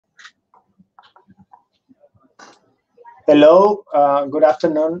Hello, good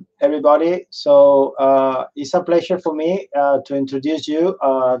afternoon, everybody. So it's a pleasure for me to introduce you,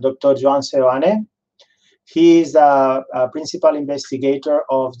 Dr. Joan Seoane. He is the principal investigator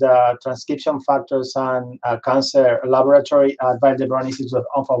of the Transcription Factors and Cancer Laboratory at Vall Institute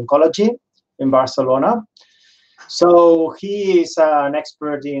of Oncology in Barcelona. So he is an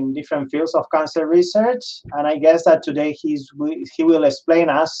expert in different fields of cancer research, and I guess that today he will explain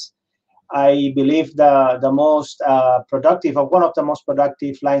us, I believe, the most productive, or one of the most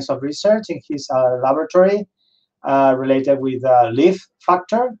productive lines of research in his laboratory related with LIF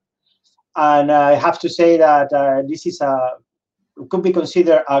factor. And I have to say that this is could be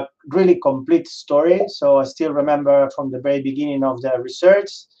considered a really complete story. So I still remember from the very beginning of the research,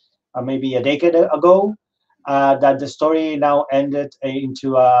 maybe a decade ago, that the story now ended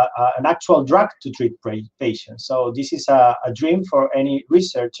into an actual drug to treat patients. So this is a dream for any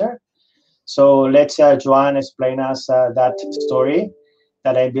researcher. So let's Joan explain us that story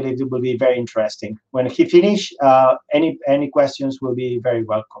that I believe it will be very interesting. When he finish, any questions will be very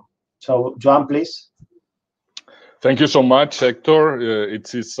welcome. So Joan, please. Thank you so much, Hector.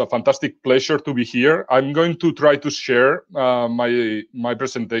 It's a fantastic pleasure to be here. I'm going to try to share my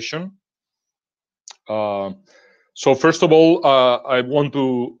presentation. So first of all, I want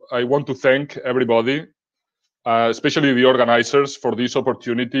to thank everybody, especially the organizers, for this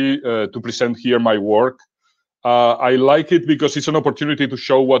opportunity to present here my work. I like it because it's an opportunity to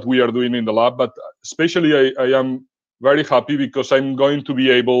show what we are doing in the lab, but especially I am very happy because I'm going to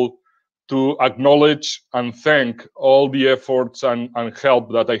be able to acknowledge and thank all the efforts and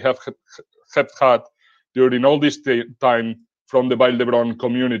help that I have had during all this time from the Vall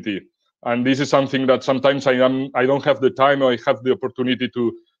community. And this is something that sometimes I don't have the time, or I have the opportunity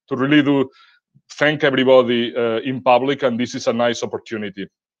to really thank everybody in public, and this is a nice opportunity.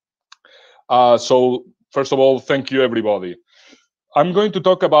 So first of all, thank you, everybody. I'm going to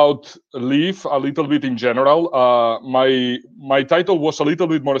talk about LIF a little bit in general. My title was a little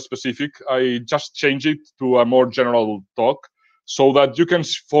bit more specific. I just changed it to a more general talk so that you can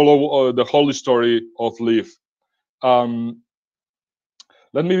follow the whole story of LIF. Let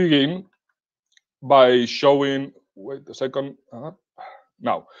me begin by showing, wait a second.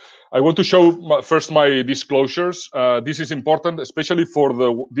 Now, I want to show first my disclosures. This is important, especially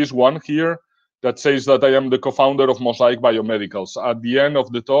for this one here that says that I am the co-founder of Mosaic Biomedicals. At the end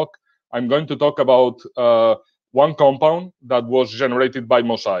of the talk, I'm going to talk about one compound that was generated by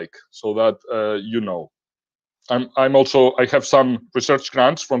Mosaic, so that you know. I have some research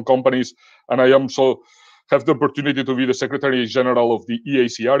grants from companies, and I also have the opportunity to be the Secretary General of the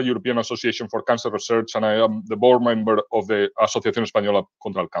EACR, European Association for Cancer Research, and I am the board member of the Asociación Española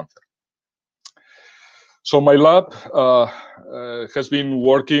contra el Cáncer. So my lab has been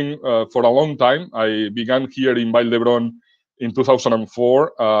working for a long time. I began here in Vall d'Hebron in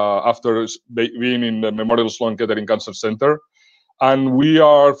 2004 after being in the Memorial Sloan Kettering Cancer Center. And we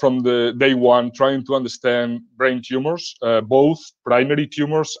are from the day one trying to understand brain tumors, both primary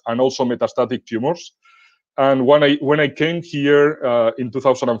tumors and also metastatic tumors. And when I came here in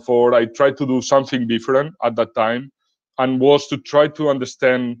 2004, I tried to do something different at that time, and was to try to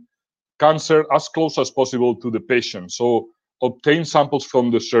understand cancer as close as possible to the patient. So obtain samples from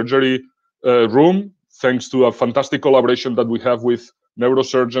the surgery room, thanks to a fantastic collaboration that we have with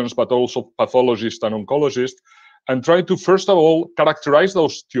neurosurgeons, but also pathologists and oncologists, and try to, first of all, characterize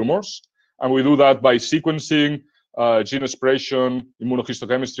those tumors. And we do that by sequencing, gene expression,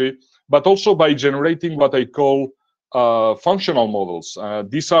 immunohistochemistry, but also by generating what I call functional models.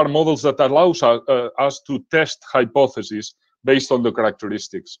 These are models that allows us to test hypotheses based on the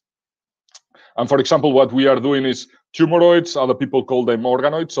characteristics. And for example, what we are doing is tumoroids. Other people call them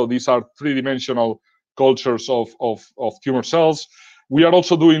organoids. So these are three-dimensional cultures of tumor cells. We are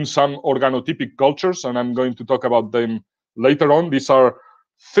also doing some organotypic cultures, and I'm going to talk about them later on. These are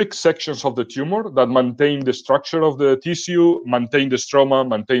thick sections of the tumor that maintain the structure of the tissue, maintain the stroma,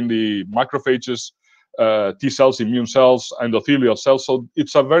 maintain the macrophages, T cells, immune cells, endothelial cells. So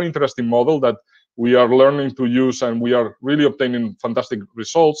it's a very interesting model that we are learning to use, and we are really obtaining fantastic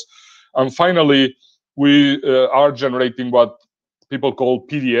results. And finally, we are generating what people call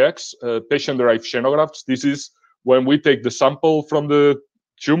PDX, patient-derived xenografts. This is when we take the sample from the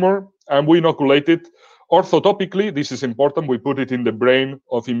tumor and we inoculate it orthotopically. This is important. We put it in the brain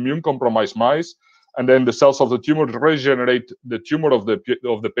of immune-compromised mice, and then the cells of the tumor regenerate the tumor of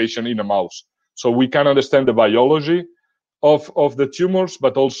the patient in a mouse. So we can understand the biology of the tumors,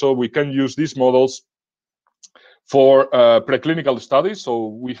 but also we can use these models for preclinical studies. So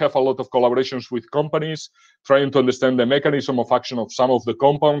we have a lot of collaborations with companies trying to understand the mechanism of action of some of the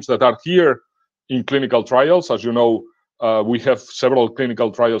compounds that are here in clinical trials. As you know, We have several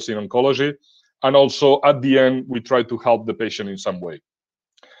clinical trials in oncology. And also, at the end, we try to help the patient in some way.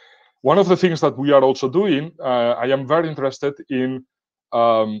 One of the things that we are also doing, I am very interested in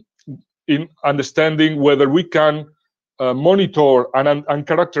understanding whether we can monitor and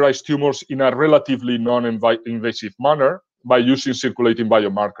characterize tumors in a relatively non-invasive manner by using circulating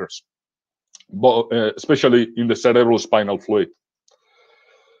biomarkers, especially in the cerebrospinal fluid.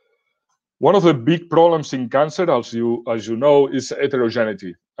 One of the big problems in cancer, as you know, is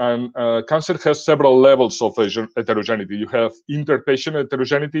heterogeneity. And cancer has several levels of heterogeneity. You have interpatient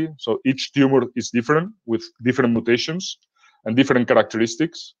heterogeneity, so each tumor is different with different mutations and different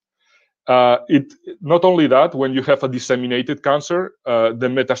characteristics. Not only that, when you have a disseminated cancer, the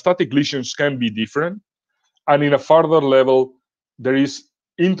metastatic lesions can be different. And in a further level, there is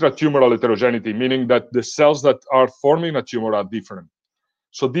intratumoral heterogeneity, meaning that the cells that are forming a tumor are different.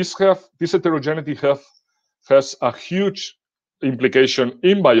 So this heterogeneity has a huge implication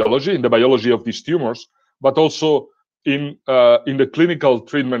in biology, in the biology of these tumors, but also in the clinical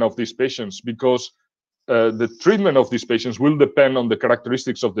treatment of these patients, because the treatment of these patients will depend on the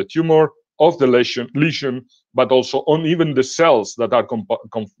characteristics of the tumor, of the lesion, but also on even the cells that are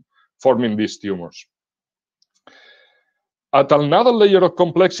forming these tumors. At another layer of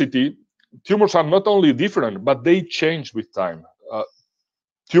complexity, tumors are not only different, but they change with time.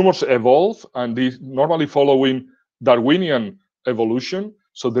 Tumors evolve, and they normally following Darwinian evolution.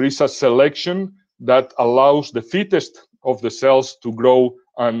 So there is a selection that allows the fittest of the cells to grow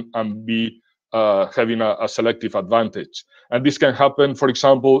and be having a selective advantage. And this can happen, for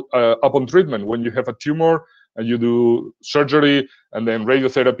example, upon treatment. When you have a tumor and you do surgery and then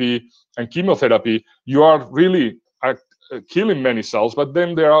radiotherapy and chemotherapy, you are really killing many cells, but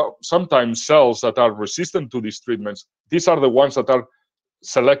then there are sometimes cells that are resistant to these treatments. These are the ones that are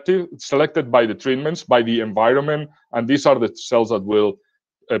selected by the treatments, by the environment, and these are the cells that will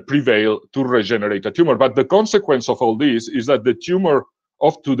prevail to regenerate a tumor. But the consequence of all this is that the tumor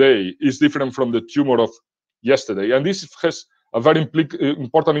of today is different from the tumor of yesterday, and this has a very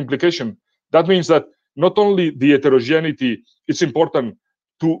important implication. That means that not only the heterogeneity is important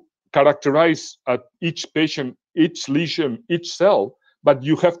to characterize at each patient, each lesion, each cell, but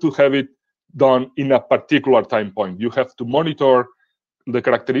you have to have it done in a particular time point. You have to monitor the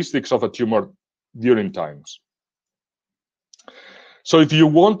characteristics of a tumor during times. So if you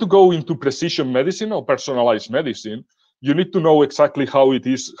want to go into precision medicine or personalized medicine, you need to know exactly how it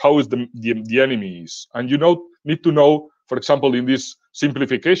is, how is the enemy is. And you need to know, for example, in this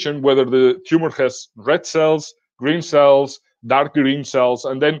simplification, whether the tumor has red cells, green cells, dark green cells,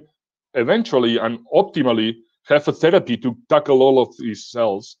 and then eventually and optimally have a therapy to tackle all of these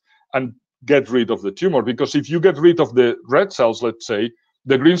cells and get rid of the tumor. Because if you get rid of the red cells, let's say,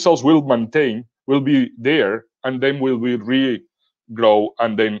 the green cells will be there, and then will be regrow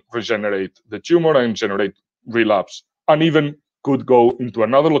and then regenerate the tumor and generate relapse, and even could go into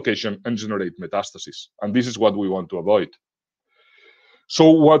another location and generate metastasis. And this is what we want to avoid. So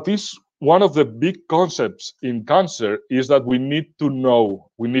what is one of the big concepts in cancer is that we need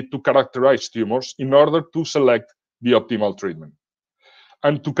to characterize tumors in order to select the optimal treatment.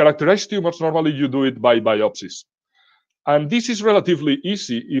 And to characterize tumors, normally you do it by biopsies. And this is relatively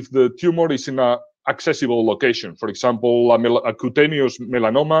easy if the tumor is in an accessible location. For example, a cutaneous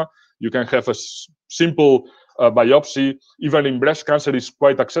melanoma, you can have a simple biopsy. Even in breast cancer is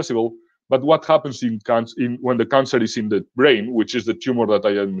quite accessible. But what happens when the cancer is in the brain, which is the tumor that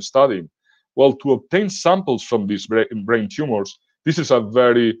I am studying? Well, to obtain samples from these brain tumors, this is a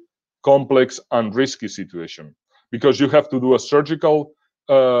very complex and risky situation, because you have to do a surgical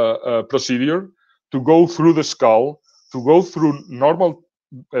procedure to go through the skull, to go through normal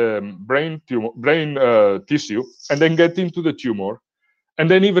brain tissue, and then get into the tumor.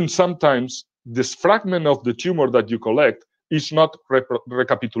 And then even sometimes this fragment of the tumor that you collect is not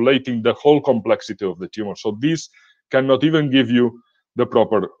recapitulating the whole complexity of the tumor. So this cannot even give you the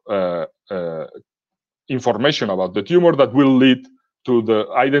proper information about the tumor that will lead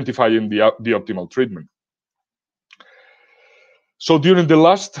to identifying the optimal treatment. So during the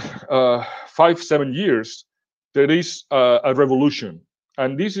last 5-7 years, there is a revolution,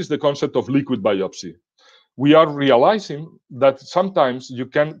 and this is the concept of liquid biopsy. We are realizing that sometimes you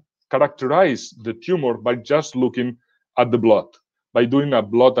can characterize the tumor by just looking at the blood, by doing a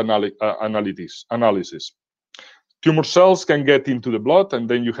blood analysis. Tumor cells can get into the blood, and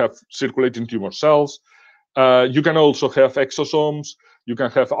then you have circulating tumor cells. You can also have exosomes, you can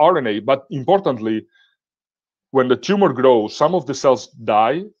have RNA, but importantly, when the tumor grows, some of the cells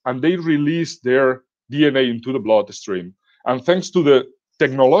die, and they release their DNA into the bloodstream. And thanks to the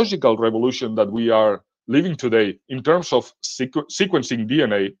technological revolution that we are living today in terms of sequencing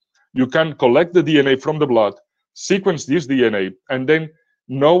DNA. You can collect the DNA from the blood, sequence this DNA, and then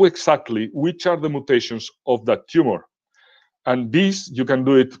know exactly which are the mutations of that tumor. And this, you can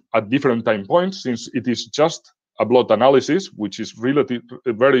do it at different time points, since it is just a blood analysis, which is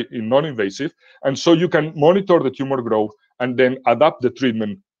very non-invasive. And so you can monitor the tumor growth and then adapt the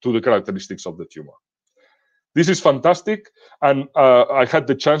treatment to the characteristics of the tumor. This is fantastic. And I had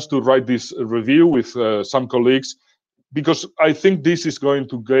the chance to write this review with some colleagues, because I think this is going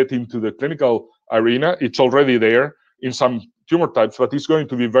to get into the clinical arena. It's already there in some tumor types, but it's going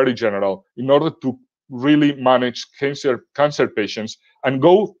to be very general in order to really manage cancer patients and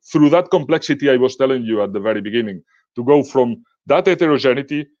go through that complexity I was telling you at the very beginning, to go from that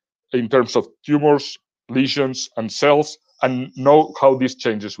heterogeneity in terms of tumors, lesions, and cells, and know how this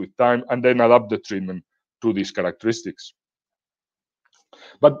changes with time, and then adapt the treatment to these characteristics.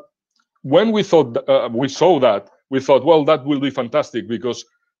 But when we saw that, we thought, well, that will be fantastic, because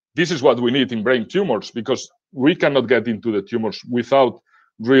this is what we need in brain tumors, because we cannot get into the tumors without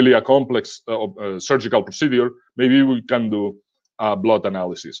really a complex surgical procedure. Maybe we can do blood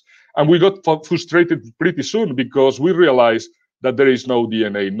analysis. And we got frustrated pretty soon, because we realized that there is no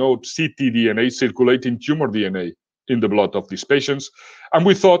DNA, no ctDNA, circulating tumor DNA, in the blood of these patients. And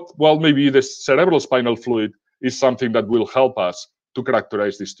we thought, well, maybe the cerebral spinal fluid is something that will help us to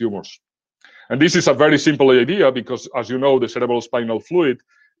characterize these tumors. And this is a very simple idea, because, as you know, the cerebral spinal fluid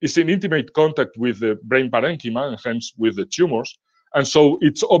is in intimate contact with the brain parenchyma, and hence with the tumors. And so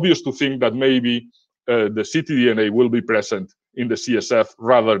it's obvious to think that maybe the ctDNA will be present in the CSF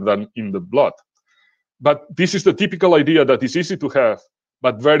rather than in the blood. But this is the typical idea that is easy to have,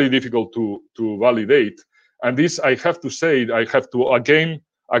 but very difficult to validate. And this, I have to say, I have to again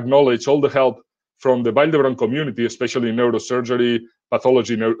acknowledge all the help from the Vall community, especially neurosurgery,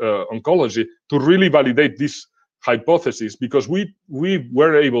 pathology, oncology, to really validate this hypothesis, because we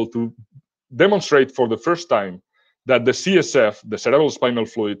were able to demonstrate for the first time that the CSF, the cerebral spinal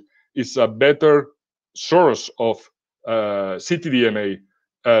fluid, is a better source of ctDNA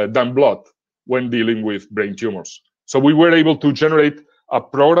than blood when dealing with brain tumors. So we were able to generate a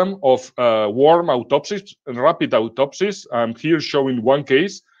program of warm autopsies and rapid autopsies. I'm here showing one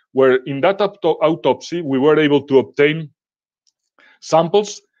case where in that autopsy, we were able to obtain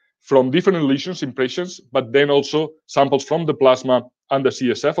samples from different lesions in patients, but then also samples from the plasma and the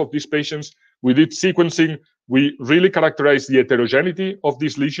CSF of these patients. We did sequencing. We really characterized the heterogeneity of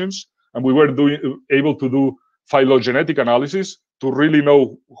these lesions, and we were able to do phylogenetic analysis to really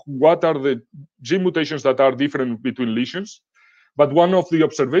know what are the gene mutations that are different between lesions. But one of the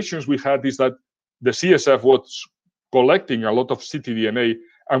observations we had is that the CSF was collecting a lot of ctDNA,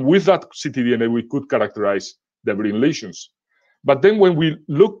 and with that ctDNA, we could characterize the brain lesions. But then when we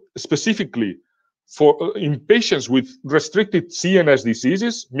look specifically for in patients with restricted CNS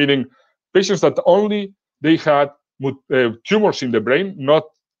diseases, meaning patients that only they had tumors in the brain, not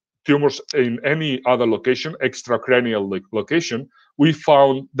tumors in any other location, extracranial location, we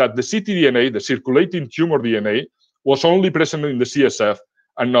found that the ctDNA, the circulating tumor DNA, was only present in the CSF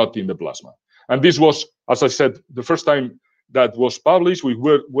and not in the plasma. And this was, as I said, the first time that was published. We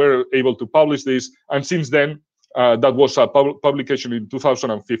were able to publish this. And since then, that was a publication in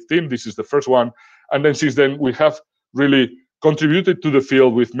 2015. This is the first one. And then since then, we have really contributed to the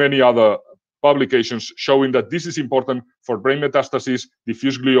field with many other publications showing that this is important for brain metastases,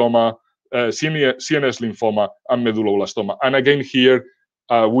 diffuse glioma, CNS lymphoma, and medulloblastoma. And again, here,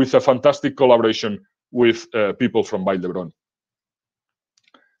 with a fantastic collaboration with people from Vall.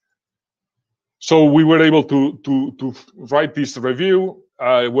 So we were able to write this review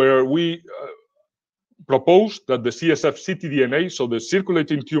where we proposed that the CSF ctDNA, so the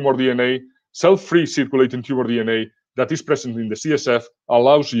circulating tumor DNA, cell-free circulating tumor DNA that is present in the CSF,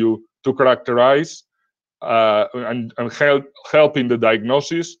 allows you to characterize and help in the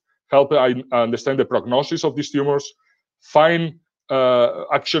diagnosis, help understand the prognosis of these tumors, find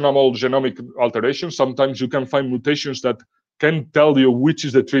actionable genomic alterations. Sometimes you can find mutations that can tell you which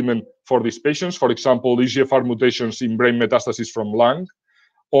is the treatment for these patients. For example, EGFR mutations in brain metastases from lung,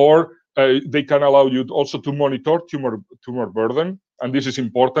 or they can allow you also to monitor tumor burden. And this is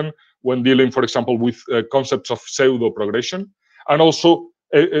important when dealing, for example, with concepts of pseudo-progression. And also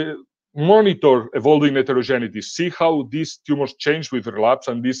monitor evolving heterogeneity, see how these tumors change with relapse.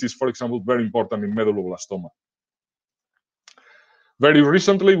 And this is, for example, very important in medulloblastoma. Very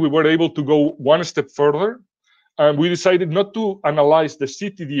recently, we were able to go one step further, and we decided not to analyze the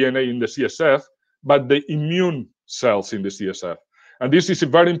ctDNA in the CSF, but the immune cells in the CSF. And this is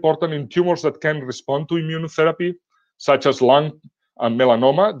very important in tumors that can respond to immunotherapy, such as lung and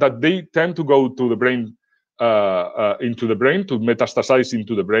melanoma, that they tend to go to the brain into the brain, to metastasize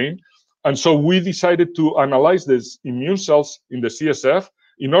into the brain. And so we decided to analyze these immune cells in the CSF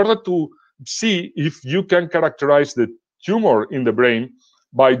in order to see if you can characterize the tumor in the brain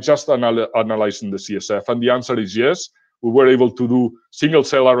by just analyzing the CSF. And the answer is yes. We were able to do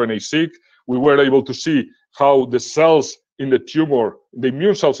single-cell RNA-seq. We were able to see how the cells in the tumor, the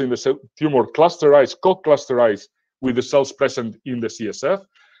immune cells in the tumor clusterize, co-clusterize with the cells present in the CSF.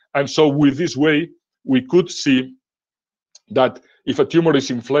 And so with this way, we could see that if a tumor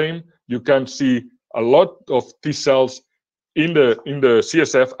is inflamed, you can see a lot of T cells in the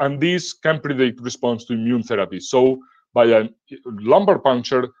CSF, and these can predict response to immune therapy. So by a lumbar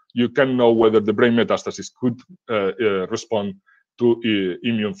puncture, you can know whether the brain metastasis could respond to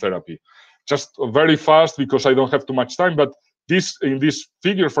immune therapy. Just very fast, because I don't have too much time, but in this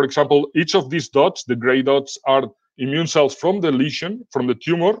figure, for example, each of these dots, the gray dots, are immune cells from the lesion, from the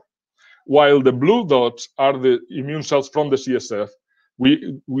tumor, while the blue dots are the immune cells from the CSF.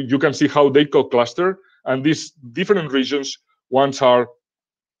 You can see how they co-cluster, and these different regions, ones are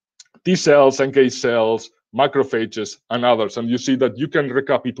T cells, NK cells, macrophages, and others. And you see that you can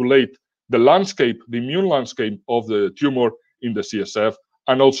recapitulate the landscape, the immune landscape of the tumor in the CSF,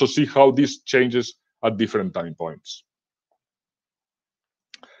 and also see how this changes at different time points.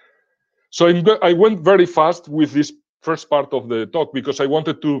 So I went very fast with this first part of the talk because I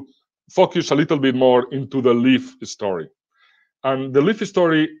wanted to focus a little bit more into the LIF story. And the LIF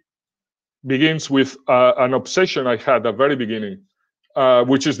story begins with an obsession I had at the very beginning,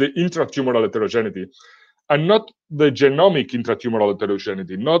 which is the intratumoral heterogeneity. And not the genomic intratumoral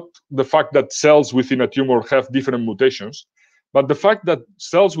heterogeneity, not the fact that cells within a tumor have different mutations, but the fact that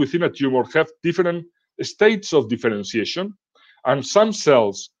cells within a tumor have different states of differentiation, and some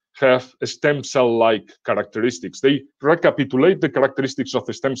cells have stem cell-like characteristics. They recapitulate the characteristics of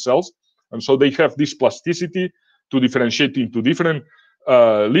the stem cells, and so they have this plasticity to differentiate into different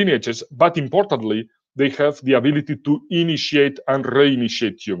lineages, but importantly, they have the ability to initiate and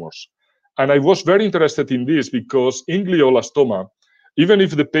reinitiate tumors. And I was very interested in this because in glioblastoma, even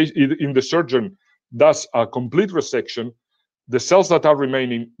if the surgeon does a complete resection, the cells that are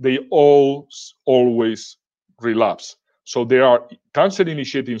remaining, they always relapse. So there are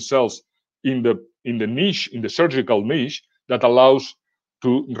cancer-initiating cells in the niche, in the surgical niche, that allows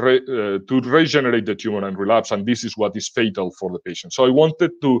to regenerate the tumor and relapse, and this is what is fatal for the patient. So I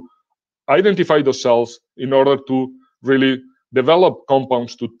wanted to identify those cells in order to really develop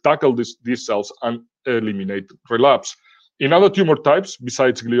compounds to tackle these cells and eliminate relapse. In other tumor types,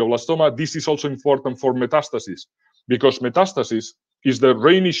 besides glioblastoma, this is also important for metastasis, because metastasis is the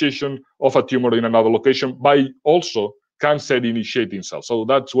reinitiation of a tumor in another location by also cancer-initiating cells. So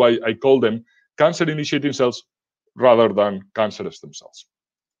that's why I call them cancer-initiating cells rather than cancer stem cells.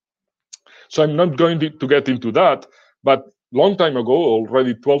 So I'm not going to get into that, but long time ago,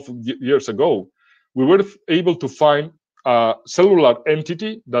 already 12 years ago, we were able to find a cellular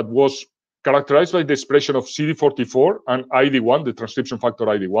entity that was characterized by the expression of CD44 and ID1, the transcription factor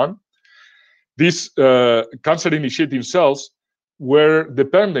ID1. These cancer-initiating cells were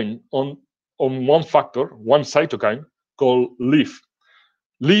depending on one factor, one cytokine called LIF.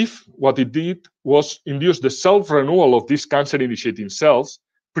 LIF, what it did was induce the self-renewal of these cancer-initiating cells,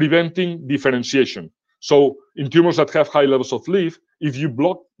 preventing differentiation. So in tumors that have high levels of LIF, if you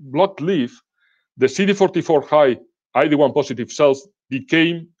block LIF, the CD44 high ID1 positive cells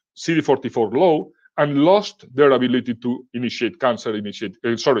became CD44 low and lost their ability to initiate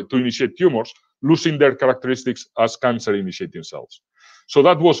tumors, losing their characteristics as cancer-initiating cells. So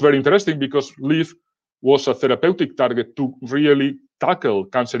that was very interesting because LIF was a therapeutic target to really tackle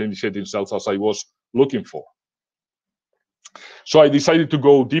cancer-initiating cells as I was looking for. So I decided to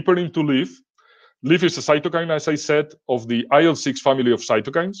go deeper into LIF. LIF is a cytokine, as I said, of the IL-6 family of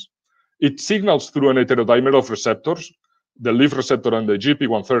cytokines. It signals through an heterodimer of receptors, the LIF receptor and the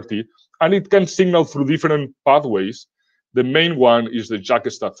GP130, and it can signal through different pathways. The main one is the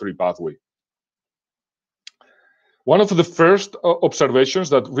JAK-STAT3 pathway. One of the first observations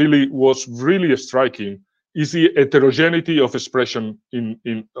that was really striking is the heterogeneity of expression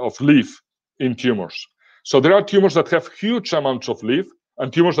of LIF in tumors. So there are tumors that have huge amounts of LIF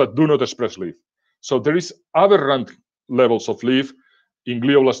and tumors that do not express LIF. So there is aberrant levels of LIF in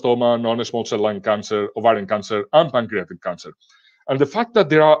glioblastoma, non-small cell lung cancer, ovarian cancer, and pancreatic cancer. And the fact that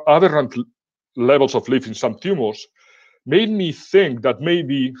there are aberrant levels of LIF in some tumors made me think that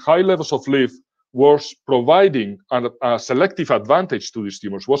maybe high levels of LIF was providing a selective advantage to these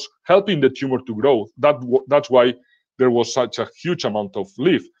tumors, was helping the tumor to grow. That's why there was such a huge amount of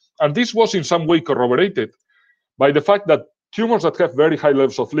LIF. And this was in some way corroborated by the fact that tumors that have very high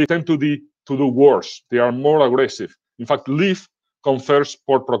levels of LIF tend to be to do worse. They are more aggressive. In fact, LIF confers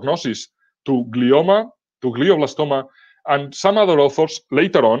poor prognosis to glioma, to glioblastoma, and some other authors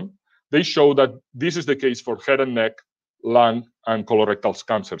later on, they show that this is the case for head and neck, lung, and colorectal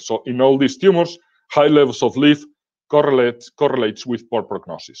cancer. So in all these tumors, high levels of LIF correlates with poor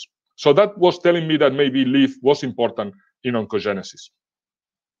prognosis. So that was telling me that maybe LIF was important in oncogenesis.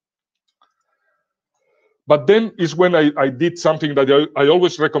 But then is when I did something that I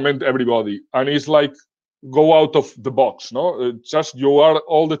always recommend everybody, and it's like go out of the box. No, just you are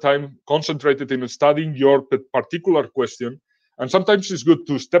all the time concentrated in studying your particular question, and sometimes it's good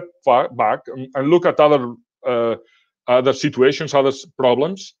to step back and look at other situations, other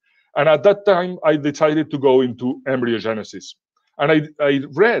problems. And at that time, I decided to go into embryogenesis, and I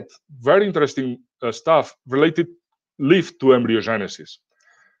read very interesting stuff related LIF to embryogenesis.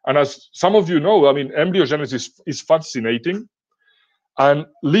 And as some of you know, I mean, embryogenesis is fascinating. And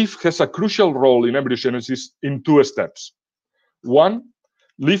LIF has a crucial role in embryogenesis in two steps. One,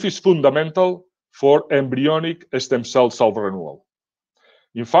 LIF is fundamental for embryonic stem cell self-renewal.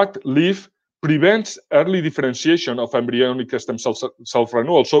 In fact, LIF prevents early differentiation of embryonic stem cell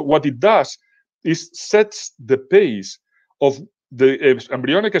self-renewal. So what it does is sets the pace of the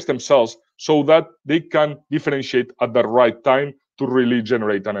embryonic stem cells so that they can differentiate at the right time to really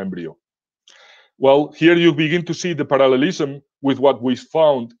generate an embryo. Well, here you begin to see the parallelism with what we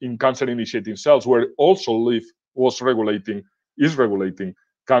found in cancer-initiating cells, where also LIF is regulating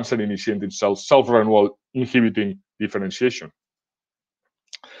cancer-initiating cells, self-renewal, inhibiting differentiation.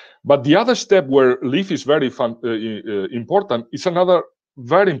 But the other step where LIF is very important is another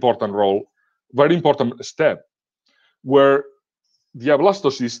very important role, very important step, where the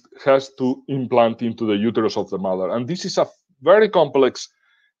blastocyst has to implant into the uterus of the mother. And this is a very complex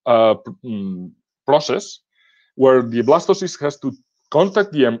process where the blastocyst has to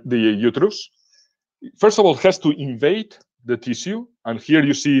contact the uterus. First of all, it has to invade the tissue. And here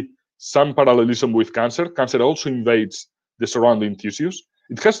you see some parallelism with cancer. Cancer also invades the surrounding tissues.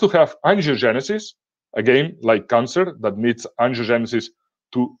 It has to have angiogenesis, again, like cancer, that needs angiogenesis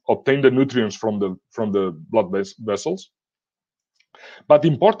to obtain the nutrients from the blood vessels. But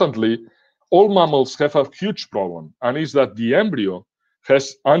importantly, all mammals have a huge problem, and is that the embryo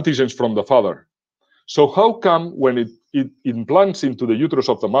has antigens from the father. So how come when it implants into the uterus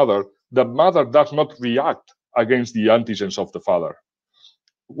of the mother does not react against the antigens of the father?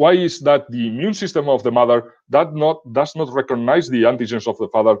 Why is that the immune system of the mother does not recognize the antigens of the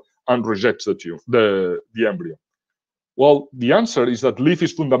father and rejects the embryo? Well, the answer is that LIF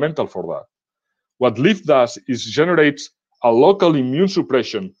is fundamental for that. What LIF does is generates a local immune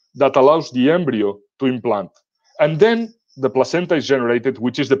suppression that allows the embryo to implant. And then the placenta is generated,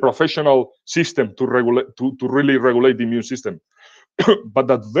 which is the professional system to really regulate the immune system. But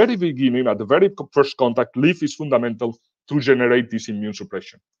at the very beginning, at the very first contact, LIF is fundamental to generate this immune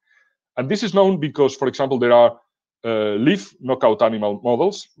suppression. And this is known because, for example, there are LIF knockout animal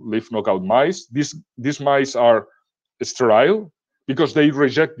models, LIF knockout mice. These mice are sterile because they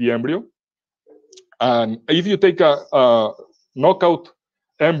reject the embryo. And if you take a knockout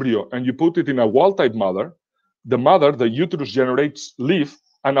embryo and you put it in a wild-type mother, the uterus generates LIF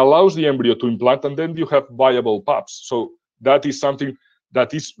and allows the embryo to implant, and then you have viable pups. So that is something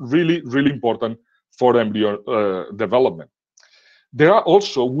that is really, really important for embryo development. There are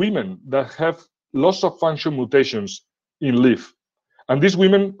also women that have loss of function mutations in LIF. And these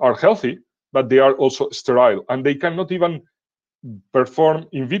women are healthy, but they are also sterile, and they cannot even perform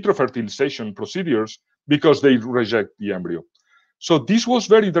in vitro fertilization procedures because they reject the embryo. So this was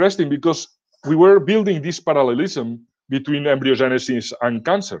very interesting because we were building this parallelism between embryogenesis and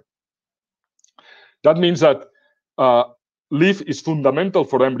cancer. That means that LIF is fundamental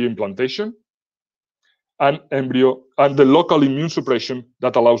for embryo implantation and the local immune suppression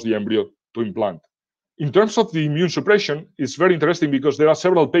that allows the embryo to implant. In terms of the immune suppression, it's very interesting because there are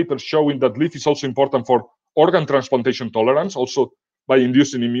several papers showing that LIF is also important for organ transplantation tolerance, also by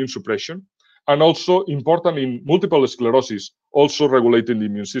inducing immune suppression, and also important in multiple sclerosis, also regulating the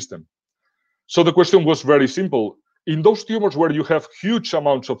immune system. So the question was very simple. In those tumors where you have huge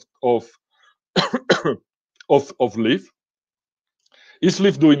amounts of LIF, is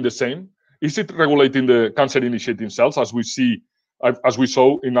LIF doing the same? Is it regulating the cancer-initiating cells as we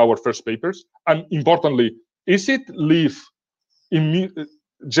saw in our first papers? And importantly, is it LIF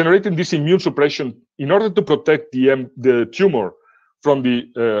generating this immune suppression in order to protect the tumor from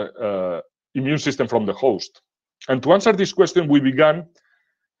the immune system from the host? And to answer this question, we began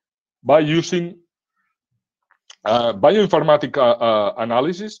by using bioinformatic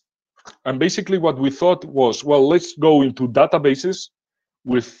analysis. And basically what we thought was, well, let's go into databases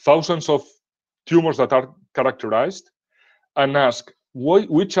with thousands of tumors that are characterized and ask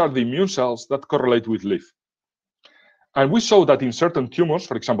which are the immune cells that correlate with LIF. And we saw that in certain tumors,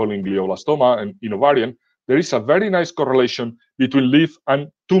 for example, in glioblastoma and in ovarian, there is a very nice correlation between LIF and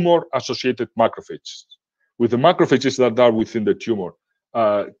tumor-associated macrophages, with the macrophages that are within the tumor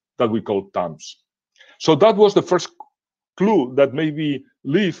that we call TAMs. So that was the first clue that maybe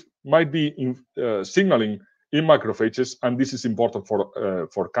LIF might be signaling in macrophages, and this is important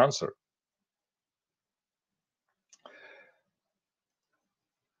for cancer.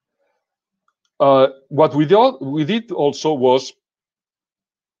 What we did also was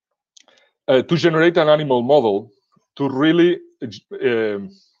to generate an animal model to really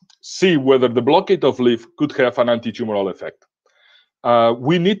see whether the blockade of LIF could have an anti-tumoral effect.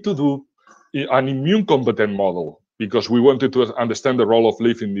 We need to do an immune-competent model because we wanted to understand the role of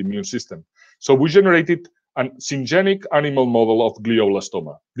LIF in the immune system. So we generated a syngenic animal model of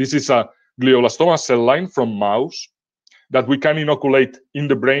glioblastoma. This is a glioblastoma cell line from mouse that we can inoculate in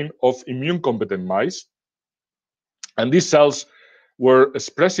the brain of immune-competent mice. And these cells were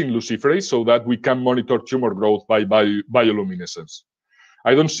expressing luciferase so that we can monitor tumor growth by bioluminescence.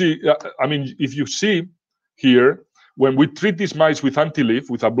 I don't see, I mean, if you see here, when we treat these mice with anti-LIF,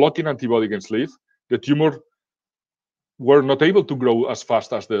 with a blocking antibody against LIF, the tumor were not able to grow as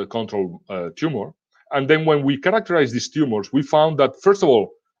fast as the control tumor. And then when we characterize these tumors, we found that, first of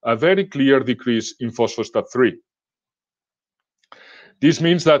all, a very clear decrease in phospho-STAT3. This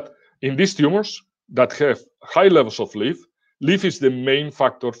means that in these tumors that have high levels of LIF, LIF is the main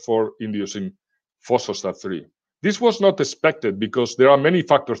factor for inducing phospho-STAT3. This was not expected because there are many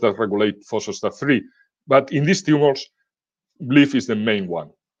factors that regulate phospho-STAT3, but in these tumors, LIF is the main one.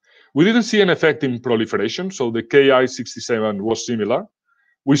 We didn't see an effect in proliferation, so the Ki-67 was similar.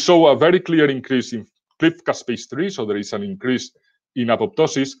 We saw a very clear increase in CLIF caspase-3, so there is an increase in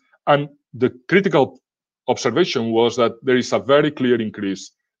apoptosis, and the critical observation was that there is a very clear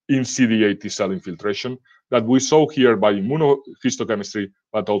increase in CD8 T cell infiltration that we saw here by immunohistochemistry,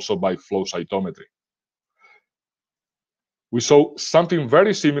 but also by flow cytometry. We saw something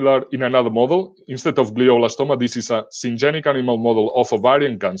very similar in another model. Instead of glioblastoma, this is a syngenic animal model of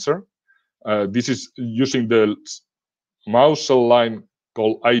ovarian cancer. This is using the mouse cell line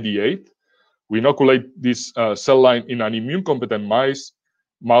called ID8. We inoculate this cell line in an immune-competent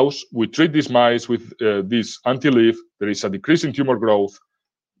mouse. We treat these mice with this anti-LIF. There is a decrease in tumor growth,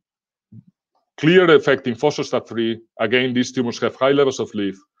 clear effect in phospho-STAT3. Again, these tumors have high levels of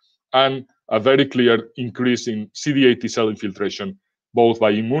LIF, and a very clear increase in CD8 T cell infiltration, both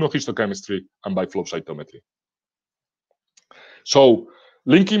by immunohistochemistry and by flow cytometry. So,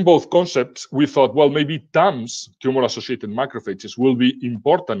 linking both concepts, we thought, well, maybe TAMs, tumor-associated macrophages, will be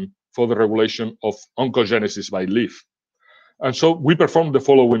important for the regulation of oncogenesis by LIF. And so we performed the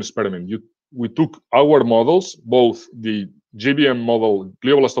following experiment. We took our models, both the GBM model,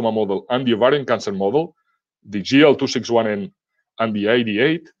 glioblastoma model, and the ovarian cancer model, the GL261N and the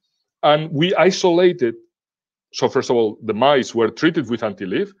ID8, and we isolated. So first of all, the mice were treated with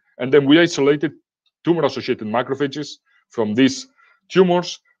anti-LIF, and then we isolated tumor-associated macrophages from these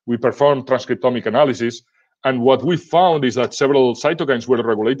tumors. We performed transcriptomic analysis, and what we found is that several cytokines were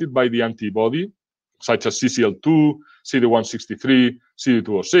regulated by the antibody, such as CCL2, CD163,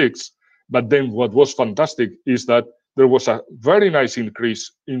 CD206. But then what was fantastic is that there was a very nice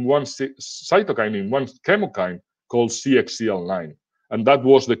increase in one cytokine, in one chemokine called CXCL9. And that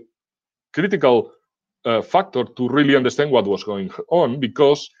was the critical factor to really understand what was going on,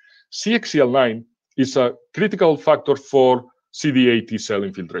 because CXCL9 is a critical factor for CD8 T cell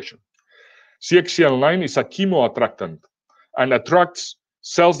infiltration. CXCL9 is a chemoattractant and attracts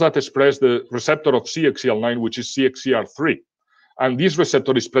cells that express the receptor of CXCL9, which is CXCR3. And this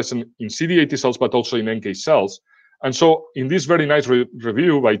receptor is present in CD8 T cells, but also in NK cells. And so in this very nice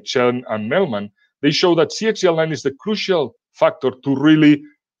review by Chen and Melman, they show that CXCL9 is the crucial factor to really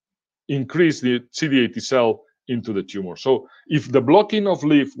increase the CD8 T cell into the tumor. So if the blocking of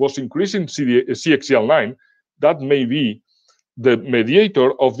LIF was increasing CXCL9, that may be the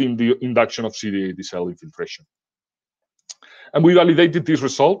mediator of the induction of CD8 T cell infiltration. And we validated this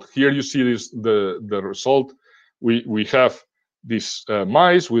result. Here you see the result. We have these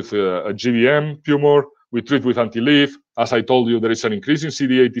mice with a GBM tumor. We treat with anti-LIF. As I told you, there is an increase in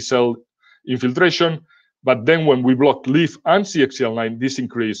CD8 T cell infiltration. But then when we block LIF and CXCL9, this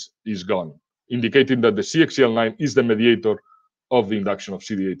increase is gone, indicating that the CXCL9 is the mediator of the induction of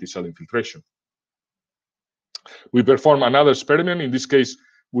CD8 T cell infiltration. We perform another experiment. In this case,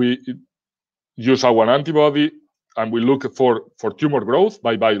 we use our antibody and we look for tumor growth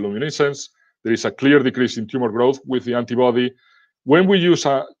by bioluminescence. There is a clear decrease in tumor growth with the antibody. when we use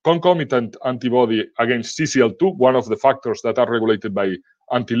a concomitant antibody against CCL2, one of the factors that are regulated by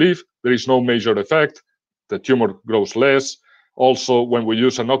anti-LIF, there is no major effect. The tumor grows less. Also, when we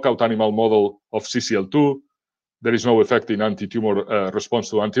use a knockout animal model of CCL2, there is no effect in anti-tumor response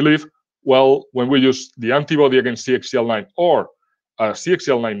to anti-LIF. Well, when we use the antibody against CXCL9 or a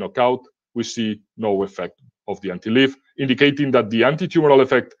CXCL9 knockout, we see no effect of the anti-LIF, indicating that the anti-tumoral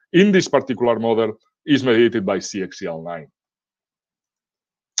effect in this particular model is mediated by CXCL9.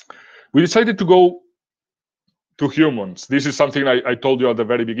 We decided to go to humans. This is something I told you at the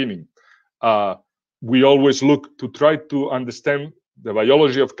very beginning. We always look to try to understand the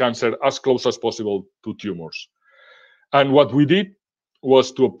biology of cancer as close as possible to tumors. And what we did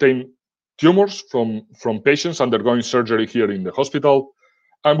was to obtain tumors from patients undergoing surgery here in the hospital,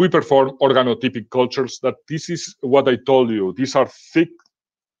 and we performed organotypic cultures. That this is what I told you. These are thick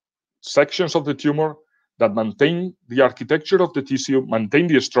sections of the tumor that maintain the architecture of the tissue, maintain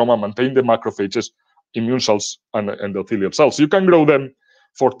the stroma, maintain the macrophages, immune cells, and endothelial cells. You can grow them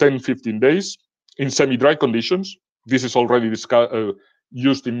for 10, 15 days in semi-dry conditions. This is already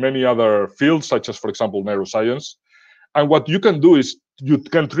used in many other fields, such as, for example, neuroscience. And what you can do is you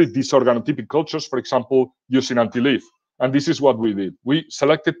can treat these organotypic cultures, for example, using anti-LIF. And this is what we did. We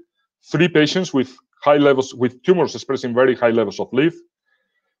selected 3 patients with high levels, with tumors expressing very high levels of LIF.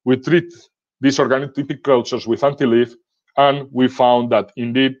 We treat these organotypic cultures with anti-LIF, and we found that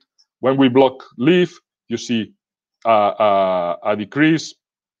indeed, when we block LIF, you see a decrease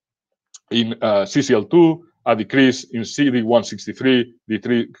in CCL2, a decrease in CD163,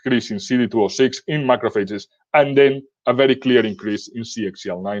 decrease in CD206 in macrophages, and then a very clear increase in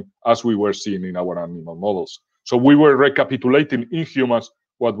CXCL9, as we were seeing in our animal models. So we were recapitulating in humans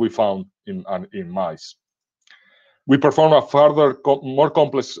what we found in mice. We perform a further more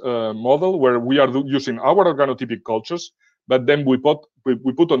complex model where we are using our organotypic cultures, but then we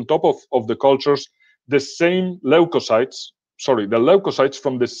put on top of the cultures the same leukocytes, the leukocytes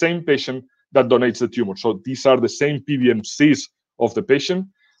from the same patient that donates the tumor. So these are the same PBMCs of the patient.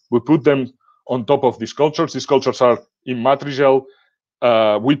 We put them on top of these cultures. These cultures are in matrigel.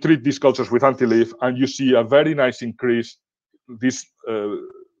 We treat these cultures with anti-LIF, and you see a very nice increase. These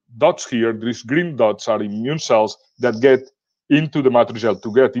dots here, these green dots, are immune cells that get into the matrigel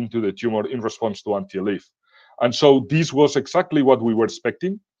to get into the tumor in response to anti-LIF. And so this was exactly what we were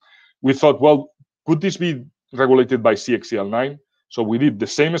expecting. We thought, well, could this be regulated by CXCL9? So we did the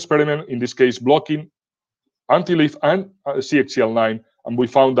same experiment, in this case, blocking anti-LIF and CXCL9, and we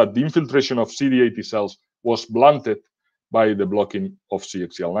found that the infiltration of CD8 cells was blunted by the blocking of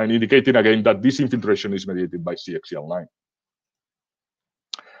CXCL9, indicating again that this infiltration is mediated by CXCL9.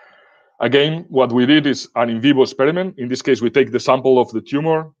 Again, what we did is an in vivo experiment. In this case, we take the sample of the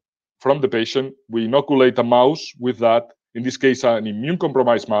tumor from the patient. We inoculate a mouse with that, in this case, an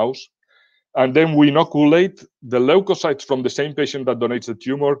immune-compromised mouse. And then we inoculate the leukocytes from the same patient that donates the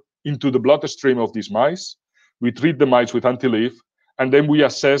tumor into the bloodstream of these mice. We treat the mice with anti-LIF, and then we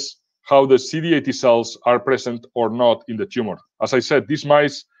assess how the CD8 cells are present or not in the tumor. As I said, these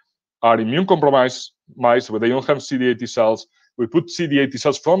mice are immune-compromised mice where they don't have CD8 cells. We put CD8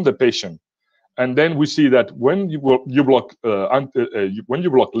 cells from the patient, and then we see that when you block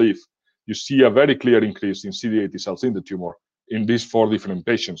LIF, you see a very clear increase in CD8 cells in the tumor in these 4 different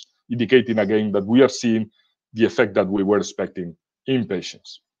patients, indicating again that we are seeing the effect that we were expecting in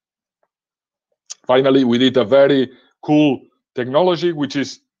patients. Finally, we did a very cool technology, which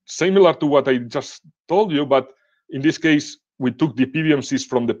is similar to what I just told you, but in this case, we took the PBMCs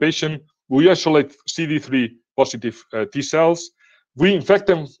from the patient. We isolate CD3 positive T cells. We infect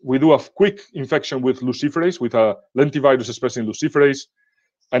them. We do a quick infection with luciferase, with a lentivirus expressing luciferase.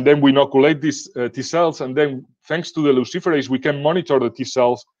 And then we inoculate these T cells. And then thanks to the luciferase, we can monitor the T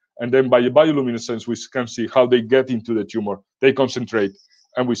cells. And then by bioluminescence, we can see how they get into the tumor. They concentrate,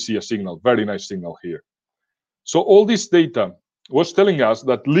 and we see a signal, very nice signal here. So all this data was telling us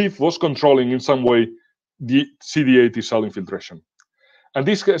that LIF was controlling in some way the CD8 cell infiltration. And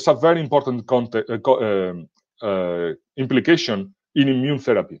this has a very important implication in immune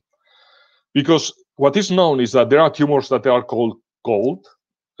therapy. Because what is known is that there are tumors that are called cold.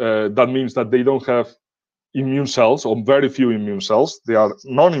 That means that they don't have immune cells, or very few immune cells. They are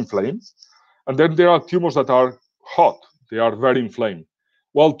non-inflamed. And then there are tumors that are hot. They are very inflamed.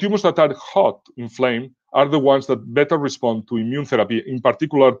 While tumors that are hot, inflamed, are the ones that better respond to immune therapy, in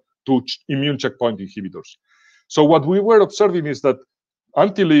particular to immune checkpoint inhibitors. So what we were observing is that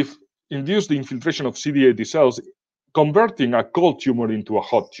anti-LIF induced the infiltration of CD8 cells, converting a cold tumor into a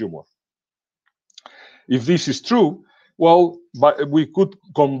hot tumor. If this is true, well, we could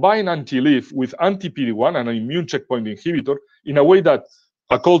combine anti-LIF with anti-PD-1, an immune checkpoint inhibitor, in a way that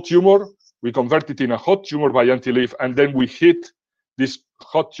a cold tumor, we convert it in a hot tumor by anti-LIF, and then we hit this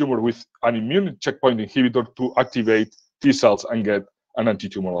hot tumor with an immune checkpoint inhibitor to activate T cells and get an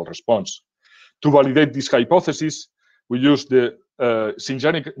anti-tumoral response. To validate this hypothesis, we use the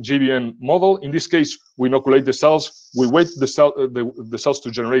syngenic GBM model. In this case, we inoculate the cells. We wait the cells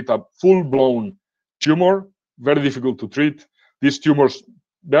to generate a full-blown tumor, very difficult to treat. These tumors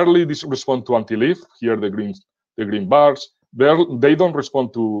barely respond to anti-LIF. Here, the green bars. They don't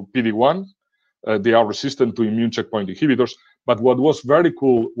respond to PD-1. They are resistant to immune checkpoint inhibitors. But what was very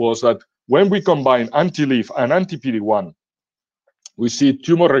cool was that when we combine anti-LIF and anti-PD-1, we see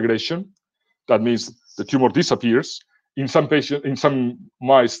tumor regression. That means the tumor disappears. In some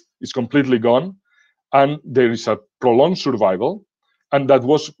mice, it's completely gone, and there is a prolonged survival. And that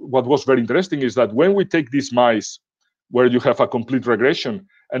was what was very interesting, is that when we take these mice where you have a complete regression,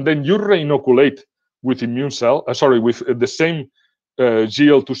 and then you re-inoculate with with the same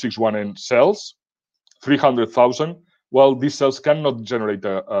GL261N cells, 300,000, well, these cells cannot generate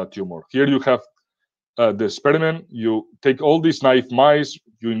a tumor. Here you have the experiment. You take all these naive mice,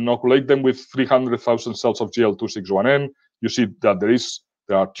 you inoculate them with 300,000 cells of GL261N. You see that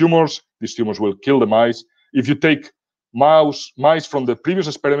there are tumors. These tumors will kill the mice. If you take mice from the previous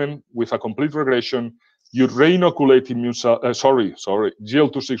experiment with a complete regression, you re-inoculate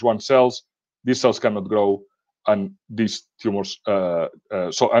GL261 cells. These cells cannot grow, and these tumors,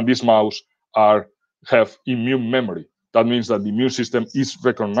 and these mouse have immune memory. That means that the immune system is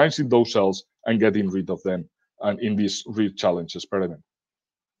recognizing those cells and getting rid of them, and in this real challenge experiment.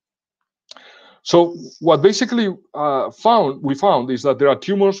 So what basically we found is that there are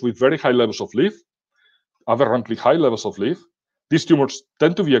tumors with very high levels of LIF, aberrantly high levels of LIF. These tumors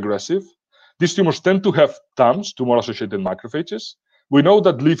tend to be aggressive. These tumors tend to have TAMs, tumor-associated macrophages. We know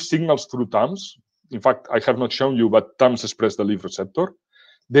that LIF signals through TAMs. In fact, I have not shown you, but TAMs express the LIF receptor.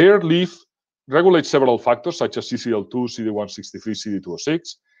 Their LIF regulates several factors such as CCL2, CD163,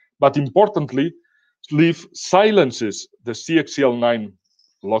 CD206. But importantly, LIF silences the CXCL9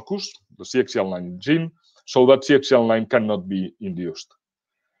 locus, the CXCL9 gene, so that CXCL9 cannot be induced.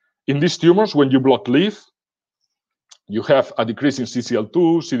 In these tumors, when you block LIF, you have a decrease in CCL2,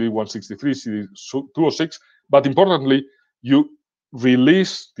 CD163, CD206, but importantly, you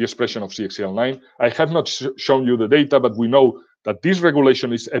release the expression of CXCL9. I have not shown you the data, but we know that this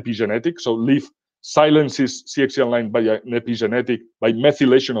regulation is epigenetic. So LIF silences CXCL9 by an epigenetic, by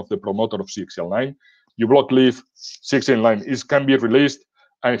methylation of the promoter of CXCL9. You block LIF, CXCL9 can be released,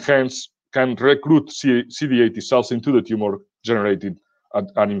 and hence can recruit CD80 cells into the tumor, generating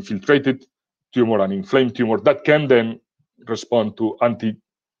an infiltrated tumor, an inflamed tumor that can then respond to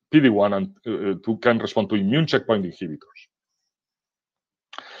anti-PD-1 and can respond to immune checkpoint inhibitors.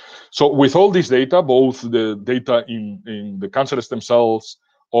 So with all this data, both the data in the cancer stem cells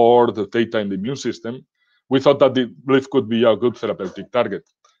or the data in the immune system, we thought that the LIF could be a good therapeutic target.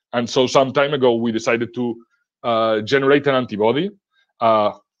 And so some time ago, we decided to generate an antibody,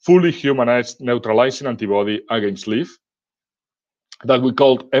 a fully humanized neutralizing antibody against LIF that we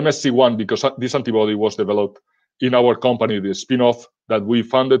called MSC1, because this antibody was developed in our company, the spin-off that we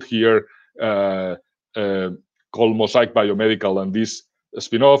funded here called Mosaic Biomedical, and this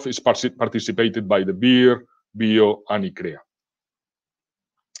spin-off is participated by the VHIR, VHIO, and ICREA.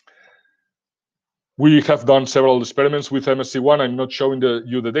 We have done several experiments with MSC1. I'm not showing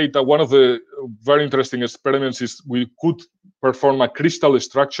you the data. One of the very interesting experiments is we could perform a crystal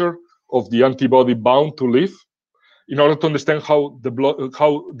structure of the antibody bound to LIF in order to understand how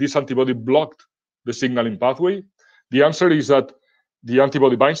this antibody blocked the signaling pathway. The answer is that the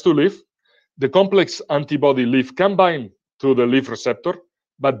antibody binds to LIF. The complex antibody LIF can bind to the LIF receptor,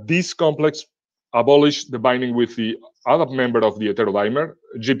 but this complex abolishes the binding with the other member of the heterodimer,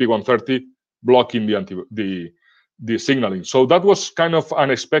 GP130, blocking the signaling. So that was kind of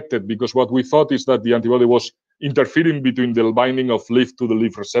unexpected, because what we thought is that the antibody was interfering between the binding of LIF to the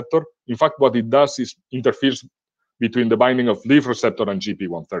LIF receptor. In fact, what it does is interferes between the binding of LIF receptor and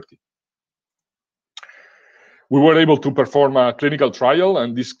GP130. We were able to perform a clinical trial,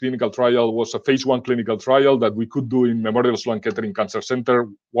 and this clinical trial was a phase 1 clinical trial that we could do in Memorial Sloan Kettering Cancer Center,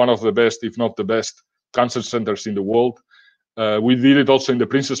 one of the best, if not the best, cancer centers in the world. We did it also in the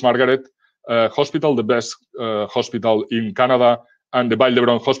Princess Margaret Hospital, the best hospital in Canada, and the Vall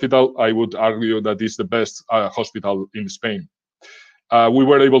d'Hebron Hospital. I would argue that is the best hospital in Spain. We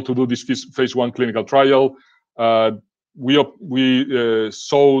were able to do this phase 1 clinical trial. We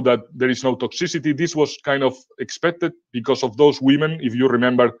saw that there is no toxicity. This was kind of expected because of those women, if you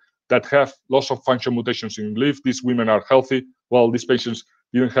remember, that have loss of function mutations in LIF. These women are healthy, while these patients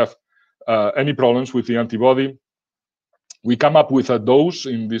didn't have any problems with the antibody. We come up with a dose,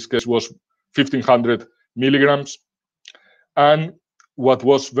 in this case was 1500 milligrams. And what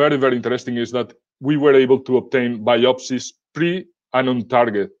was very, very interesting is that we were able to obtain biopsies pre and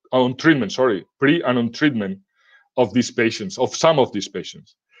on treatment of these patients, of some of these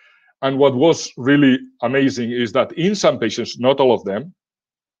patients. And what was really amazing is that in some patients, not all of them,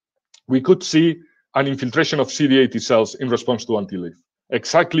 we could see an infiltration of CD8 T cells in response to anti-LIF.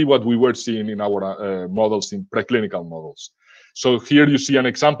 Exactly what we were seeing in our models, in preclinical models. So here you see an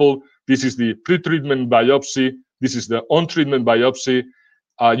example. This is the pre-treatment biopsy. This is the on-treatment biopsy.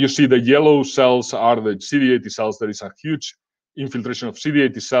 You see the yellow cells are the CD8 T cells. There is a huge infiltration of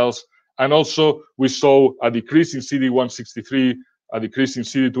CD8 T cells. And also we saw a decrease in CD163, a decrease in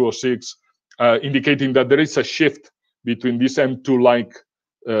CD206, indicating that there is a shift between this M2-like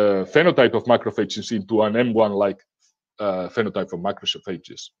phenotype of macrophages into an M1-like phenotype of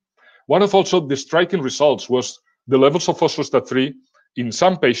macrophages. One of also the striking results was the levels of phospho-STAT3 in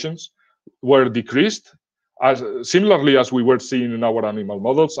some patients were decreased, similarly as we were seeing in our animal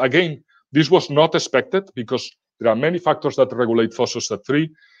models. Again, this was not expected because there are many factors that regulate phospho-STAT3,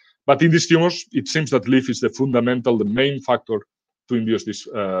 but in these tumors, it seems that LIF is the main factor to induce this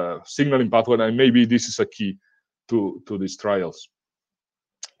signaling pathway, and maybe this is a key to these trials.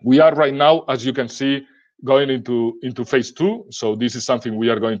 We are right now, as you can see, going into phase 2. So this is something we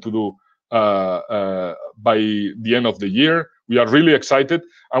are going to do by the end of the year. We are really excited.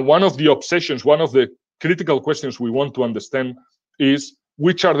 And one of the obsessions, one of the critical questions we want to understand is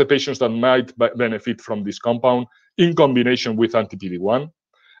which are the patients that might benefit from this compound in combination with anti-PD-1.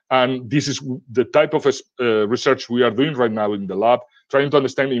 And this is the type of research we are doing right now in the lab, trying to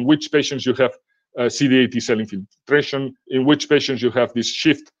understand in which patients you have CD8 T cell infiltration, in which patients you have this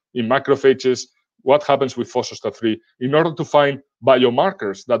shift in macrophages, what happens with phospho-STAT3, in order to find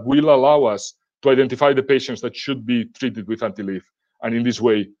biomarkers that will allow us to identify the patients that should be treated with anti-LIF, and in this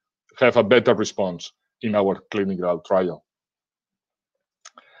way have a better response in our clinical trial.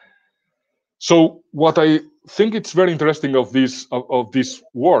 So what I think it's very interesting of this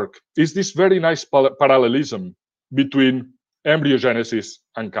work is this very nice parallelism between embryogenesis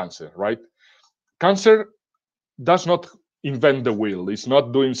and cancer, right? Cancer does not invent the wheel. It's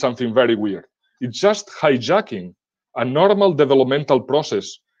not doing something very weird. It's just hijacking a normal developmental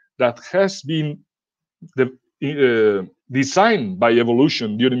process that has been designed by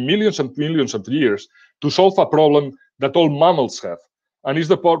evolution during millions and millions of years to solve a problem that all mammals have. And it's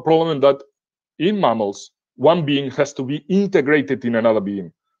the problem that in mammals, one being has to be integrated in another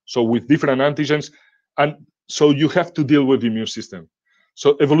being. So with different antigens, and so you have to deal with the immune system.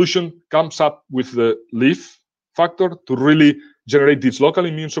 So evolution comes up with the LIF factor to really generate this local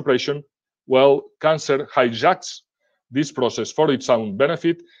immune suppression. Well, cancer hijacks this process for its own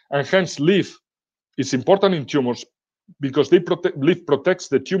benefit, and hence LIF is important in tumors because LIF protects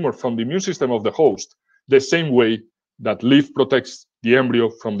the tumor from the immune system of the host the same way that LIF protects the embryo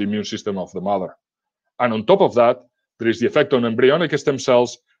from the immune system of the mother. And on top of that, there is the effect on embryonic stem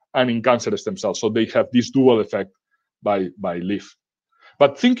cells and in cancer stem cells. So they have this dual effect by LIF.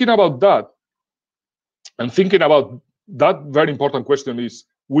 But thinking about that, and thinking about that very important question is,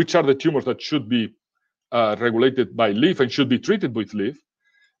 which are the tumors that should be regulated by LIF and should be treated with LIF?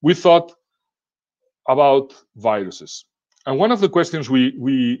 We thought about viruses. And one of the questions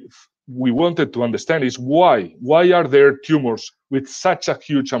we wanted to understand is why? Why are there tumors with such a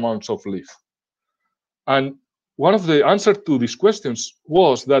huge amounts of LIF? And one of the answers to these questions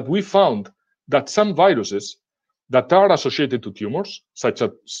was that we found that some viruses that are associated to tumors, such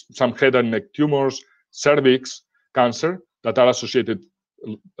as some head and neck tumors, cervix cancer, that are associated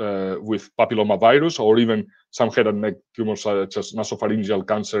with papillomavirus, or even some head and neck tumors such as nasopharyngeal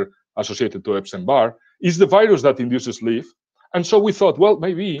cancer associated to Epstein-Barr, is the virus that induces LIF. And so we thought, well,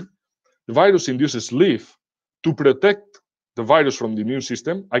 maybe the virus induces LIF to protect the virus from the immune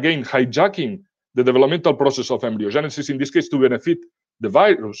system, again, hijacking the developmental process of embryogenesis, in this case, to benefit the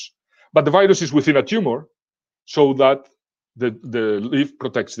virus. But the virus is within a tumor, so that the LIF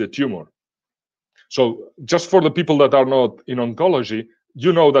protects the tumor. So just for the people that are not in oncology,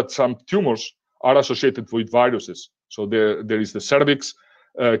 you know that some tumors are associated with viruses. So there is the cervix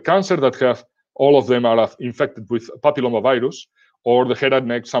cancer that have, all of them are infected with papillomavirus, or the head and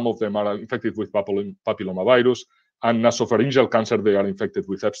neck, some of them are infected with papillomavirus, and nasopharyngeal cancer, they are infected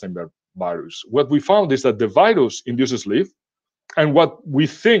with Epstein-Barr virus. What we found is that the virus induces LIF, and what we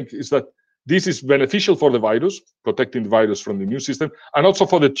think is that this is beneficial for the virus, protecting the virus from the immune system, and also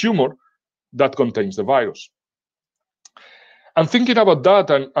for the tumor that contains the virus. And thinking about that,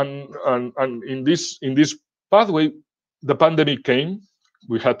 and in this pathway, the pandemic came.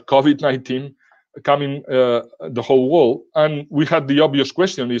 We had COVID-19. coming the whole world. And we had the obvious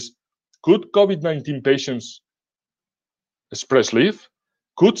question is, could COVID-19 patients express LIF?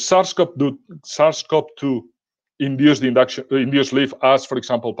 Could SARS-CoV-2 induce LIF as, for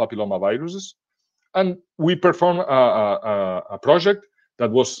example, papillomaviruses? And we performed a project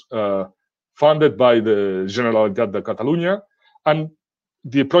that was funded by the Generalitat de Catalunya. And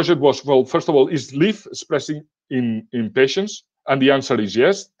the project was, well, first of all, is LIF expressing in patients? And the answer is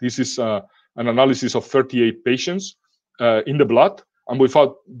yes. This is an analysis of 38 patients in the blood. And we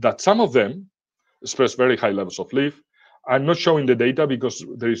found that some of them express very high levels of LIF. I'm not showing the data because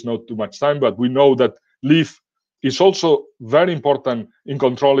there is not too much time, but we know that LIF is also very important in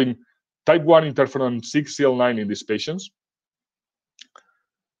controlling type 1 interferon 6 CL9 in these patients.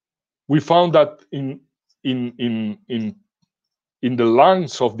 We found that in the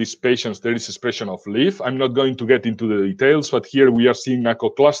lungs of these patients, there is expression of LIF. I'm not going to get into the details, but here we are seeing a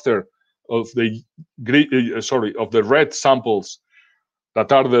co-cluster of the red samples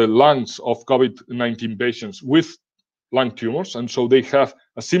that are the lungs of COVID-19 patients with lung tumors. And so they have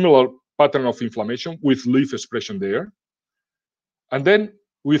a similar pattern of inflammation with LIF expression there. And then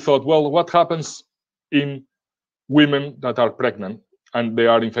we thought, well, what happens in women that are pregnant and they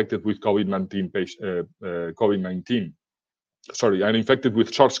are infected with COVID-19 are infected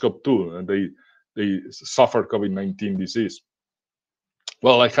with SARS-CoV-2 and they suffer COVID-19 disease?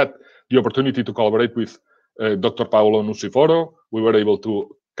 Well, I had the opportunity to collaborate with Dr. Paolo Nuciforo. We were able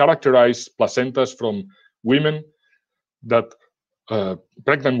to characterize placentas from women that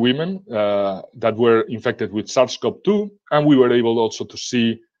pregnant women that were infected with SARS-CoV-2, and we were able also to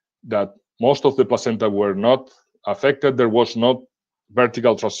see that most of the placenta were not affected. There was not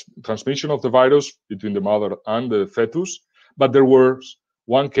vertical transmission of the virus between the mother and the fetus, but there was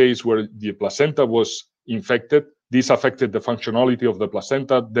one case where the placenta was infected. This affected the functionality of the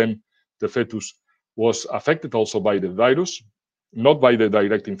placenta. Then the fetus was affected also by the virus, not by the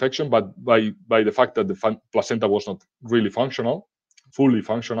direct infection, but by the fact that the placenta was not really functional, fully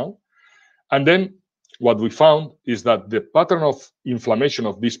functional. And then what we found is that the pattern of inflammation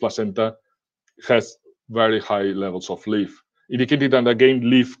of this placenta has very high levels of LIF, indicating that, again,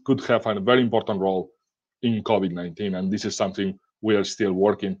 LIF could have a very important role in COVID-19. And this is something we are still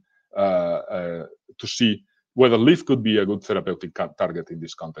working to see whether LIF could be a good therapeutic target in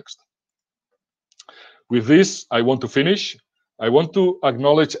this context. With this, I want to finish. I want to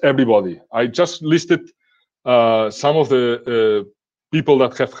acknowledge everybody. I just listed some of the people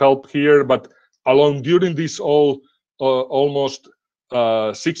that have helped here, but during this almost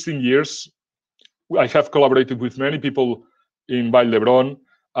 16 years, I have collaborated with many people in Vall d'Hebron.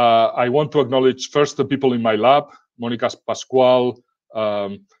 I want to acknowledge first the people in my lab, Mónica Pascual,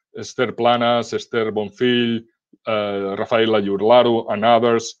 Esther Planas, Esther Bonfil, Rafaela Yurlaru, and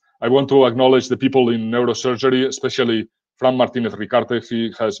others. I want to acknowledge the people in neurosurgery, especially Fran Martinez Ricarte.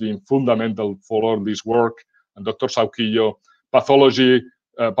 He has been fundamental for all this work, and Dr. Sauquillo. Pathology,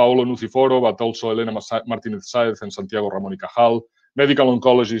 Paolo Nuciforo, but also Elena Martinez Saez and Santiago Ramón y Cajal. Medical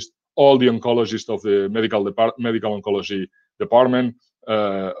oncologists, all the oncologists of the medical oncology department.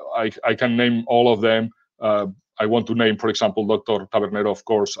 I can name all of them. I want to name, for example, Dr. Tabernero, of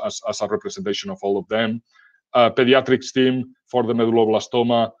course, as a representation of all of them. Pediatrics team for the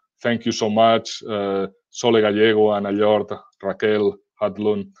medulloblastoma, thank you so much. Sole Gallego, Ana Llort, Raquel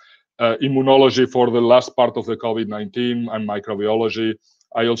Hadlund. Immunology for the last part of the COVID-19 and microbiology.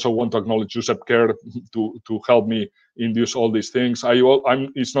 I also want to acknowledge Josep Kerr to help me induce all these things.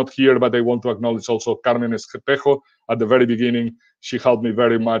 It's not here, but I want to acknowledge also Carmen Espejo at the very beginning. She helped me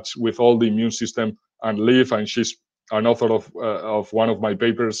very much with all the immune system and LIF, and she's an author of one of my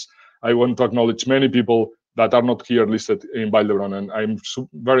papers. I want to acknowledge many people that are not here listed in Vall d'Hebron, and I'm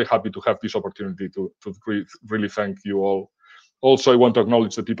very happy to have this opportunity to really thank you all. Also, I want to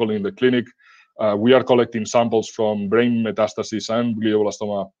acknowledge the people in the clinic. We are collecting samples from brain metastases and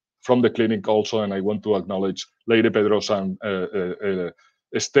glioblastoma from the clinic also, and I want to acknowledge Leire Pedrosa and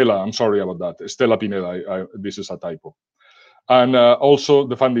Estela. I'm sorry about that. Estela Pineda, this is a typo. And also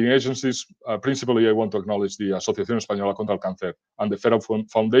the funding agencies. Principally, I want to acknowledge the Asociación Española contra el Cáncer and the VHIR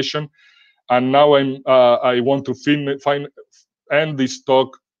Foundation. And now I want to end this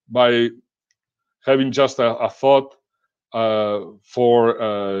talk by having just a thought for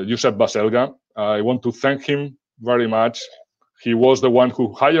Josep Baselga. I want to thank him very much. He was the one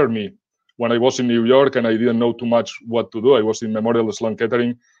who hired me when I was in New York and I didn't know too much what to do. I was in Memorial Sloan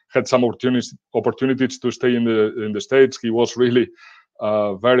Kettering, had some opportunities to stay in the States. He was really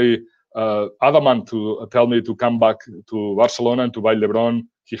very adamant to tell me to come back to Barcelona and to Vall d'Hebron.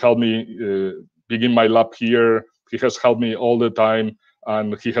 He helped me begin my lab here. He has helped me all the time,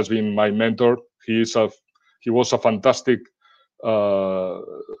 and he has been my mentor. He was a fantastic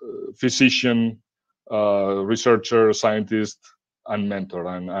physician, researcher, scientist, and mentor,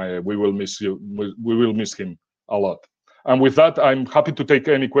 and we will miss you. We will miss him a lot. And with that, I'm happy to take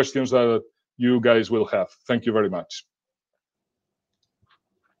any questions that you guys will have. Thank you very much.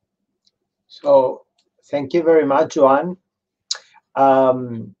 So thank you very much, Joan.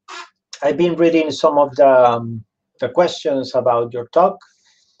 I've been reading some of the questions about your talk,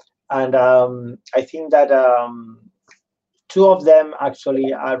 and I think that two of them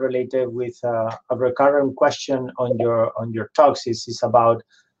actually are related with a recurrent question on your talks. Is about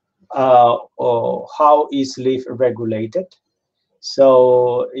how is LIF regulated.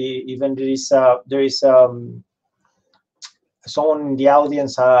 So even there is someone in the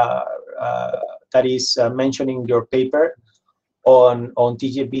audience that is mentioning your paper on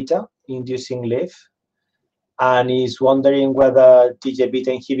TGF-beta inducing LIF, and is wondering whether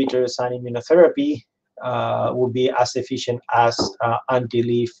TGF-beta inhibitors and immunotherapy would be as efficient as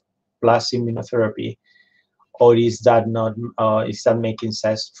anti-LIF plus immunotherapy, or is that not? Is that making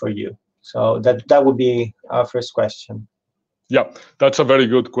sense for you? So that would be our first question. Yeah, that's a very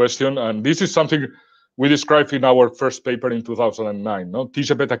good question, and this is something we described in our first paper in 2009. No,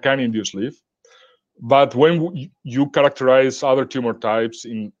 TGF-beta can induce LIF, but when you characterize other tumor types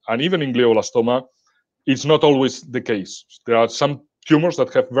and even in glioblastoma, it's not always the case. There are some tumors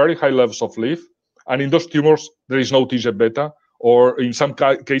that have very high levels of LIF, and in those tumors there is no TGF-beta, or in some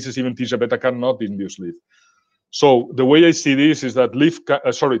cases even TGF-beta cannot induce LIF. So the way I see this is that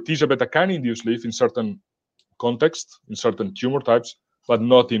TGF-beta can induce LIF in certain contexts, in certain tumor types, but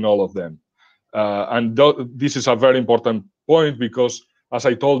not in all of them. And this is a very important point because, as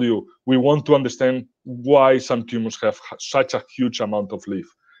I told you, we want to understand why some tumors have such a huge amount of LIF.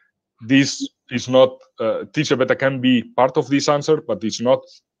 This is not, TGF-beta can be part of this answer, but it's not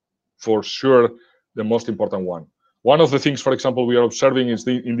for sure the most important one. One of the things, for example, we are observing is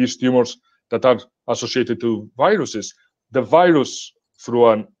in these tumors that are associated to viruses, the virus through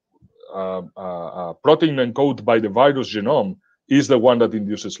a protein encoded by the virus genome is the one that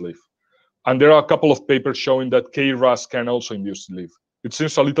induces LIF. And there are a couple of papers showing that KRAS can also induce LIF. It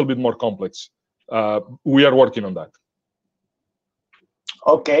seems a little bit more complex. We are working on that.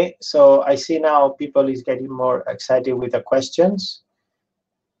 Okay, so I see now people is getting more excited with the questions.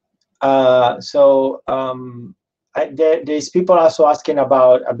 There's people also asking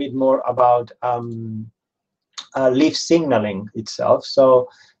about a bit more about LIF signaling itself. So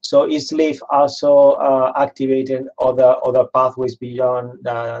is LIF also activating other pathways beyond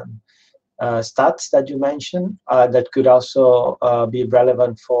STATs that you mentioned that could also be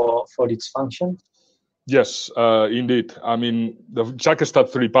relevant for its function? Yes, indeed. I mean, the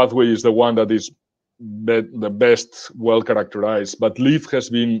JAK-STAT3 pathway is the one that is the best well characterized, but LIF has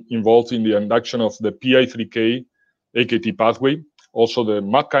been involved in the induction of the PI3K AKT pathway, also the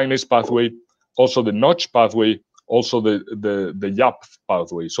MAP kinase pathway, also the Notch pathway, also the YAP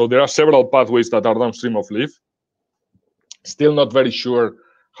pathway. So there are several pathways that are downstream of LIF. Still not very sure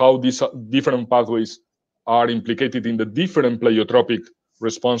how these different pathways are implicated in the different pleiotropic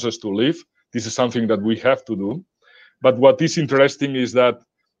responses to LIF. This is something that we have to do. But what is interesting is that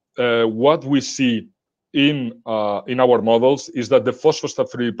what we see in our models is that the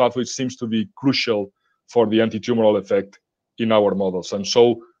phospho-STAT3 pathway seems to be crucial for the anti-tumoral effect in our models. And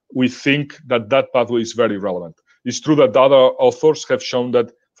so we think that that pathway is very relevant. It's true that other authors have shown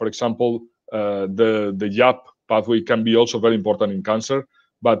that, for example, the YAP pathway can be also very important in cancer,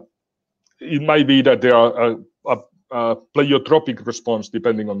 but it might be that there are a pleiotropic response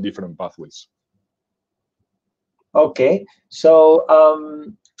depending on different pathways. Okay, so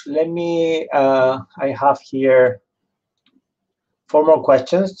let me, I have here 4 more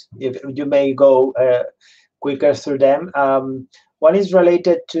questions. If you may go quicker through them. One is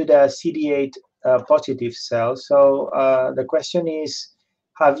related to the CD8 positive cells. So the question is,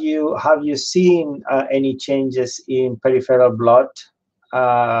 have you seen any changes in peripheral blood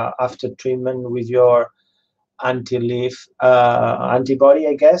after treatment with your anti-LIF antibody?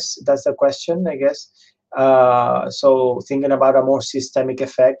 I guess that's the question, I guess. So thinking about a more systemic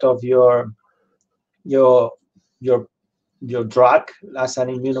effect of your drug as an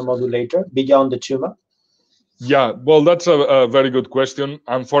immunomodulator beyond the tumor. Yeah, well, that's a very good question.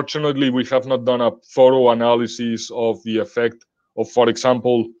 Unfortunately, we have not done a thorough analysis of the effect of, for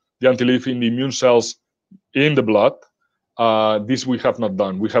example, the anti-LIF in the immune cells in the blood. This we have not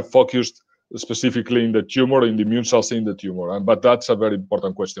done. We have focused specifically in the tumor, in the immune cells in the tumor, but that's a very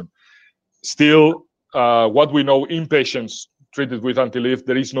important question. Still, what we know in patients treated with anti-LIF,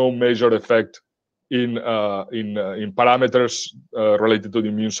 there is no major effect in parameters related to the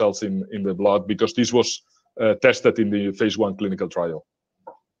immune cells in the blood, because this was tested in the phase 1 clinical trial.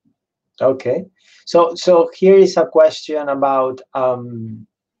 Okay, so here is a question about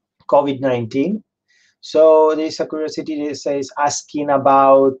COVID-19. So there's a curiosity that says asking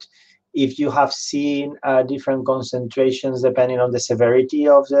about if you have seen different concentrations depending on the severity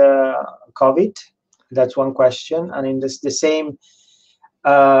of the COVID. That's one question. And in this, the same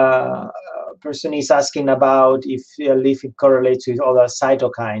person is asking about if LIF correlates with other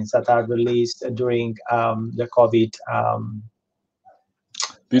cytokines that are released during the COVID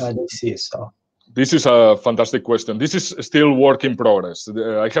disease. So this is a fantastic question. This is still work in progress.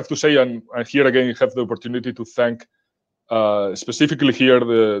 I have to say, and here again, have the opportunity to thank specifically here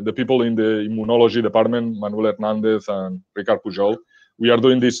the people in the immunology department, Manuel Hernandez and Ricard Pujol. We are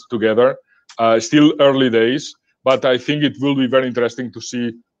doing this together. Still early days, but I think it will be very interesting to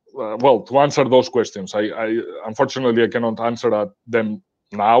see, well, to answer those questions. Unfortunately, I cannot answer them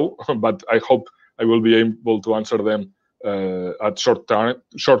now, but I hope I will be able to answer them at short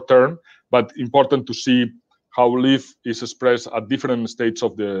term. But important to see how LIF is expressed at different states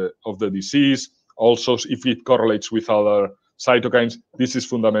of the disease. Also, if it correlates with other cytokines, this is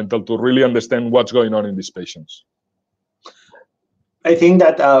fundamental to really understand what's going on in these patients. I think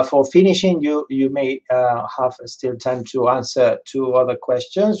that for finishing, you may have still time to answer 2 other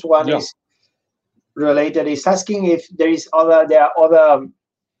questions. One is related, is asking if there are other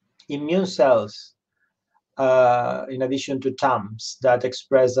immune cells in addition to TAMs that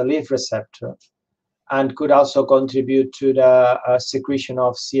express the LIF receptor and could also contribute to the secretion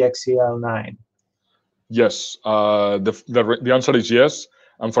of CXCL9. Yes, the answer is yes.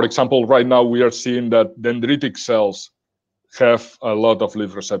 And for example, right now we are seeing that dendritic cells have a lot of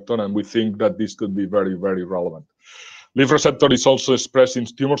LIF receptor, and we think that this could be very, very relevant. LIF receptor is also expressed in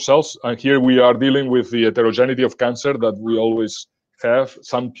tumor cells, and here we are dealing with the heterogeneity of cancer that we always have.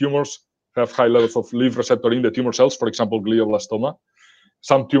 Some tumors have high levels of LIF receptor in the tumor cells, for example, glioblastoma.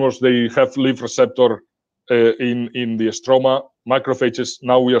 Some tumors, they have LIF receptor in the stroma, macrophages.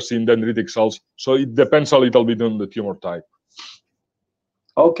 Now we are seeing dendritic cells, so it depends a little bit on the tumor type.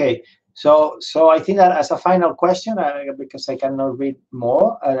 Okay. So I think that as a final question, because I cannot read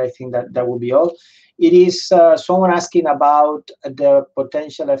more, and I think that will be all. It is someone asking about the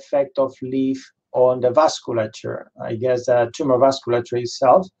potential effect of LIF on the vasculature. I guess the tumor vasculature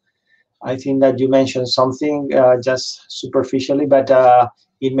itself. I think that you mentioned something just superficially, but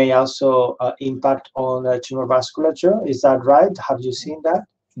it may also impact on the tumor vasculature. Is that right? Have you seen that?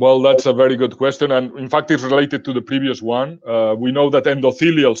 Well, that's a very good question, and in fact, it's related to the previous one. We know that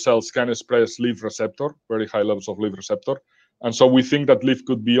endothelial cells can express LIF receptor, very high levels of LIF receptor, and so we think that LIF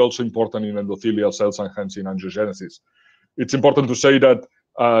could be also important in endothelial cells and hence in angiogenesis. It's important to say that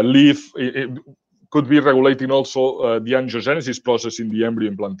LIF could be regulating also the angiogenesis process in the embryo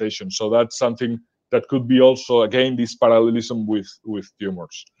implantation, so that's something that could be also, again, this parallelism with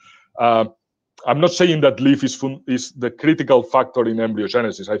tumors. I'm not saying that LIF is the critical factor in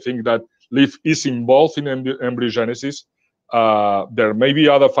embryogenesis. I think that LIF is involved in embryogenesis. There may be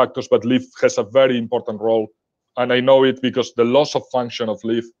other factors, but LIF has a very important role. And I know it because the loss of function of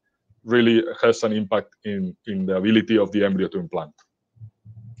LIF really has an impact in the ability of the embryo to implant.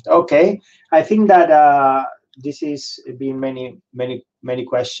 Okay. I think that this has been many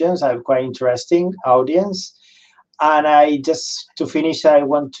questions. I have quite interesting audience. And to finish, I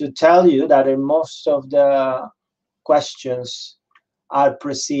want to tell you that in most of the questions I'll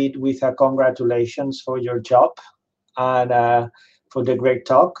proceed with a congratulations for your job and for the great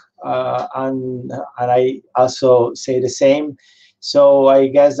talk. And I also say the same. So I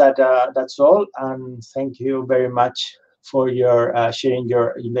guess that that's all. And thank you very much for your sharing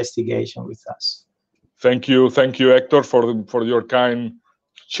your investigation with us. Thank you, Hector, for your kind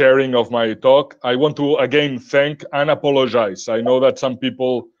sharing of my talk. I want to again thank and apologize. I know that some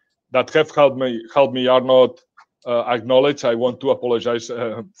people that have helped me are not acknowledged. I want to apologize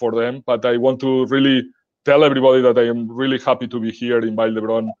for them, but I want to really tell everybody that I am really happy to be here in Vall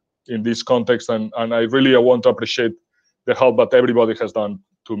d'Hebron in this context, and I really want to appreciate the help that everybody has done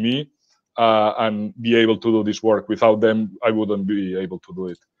to me and be able to do this work. Without them, I wouldn't be able to do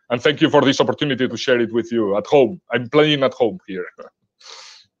it. And thank you for this opportunity to share it with you at home. I'm playing at home here.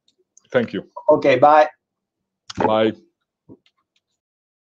 Thank you. Okay, bye. Bye.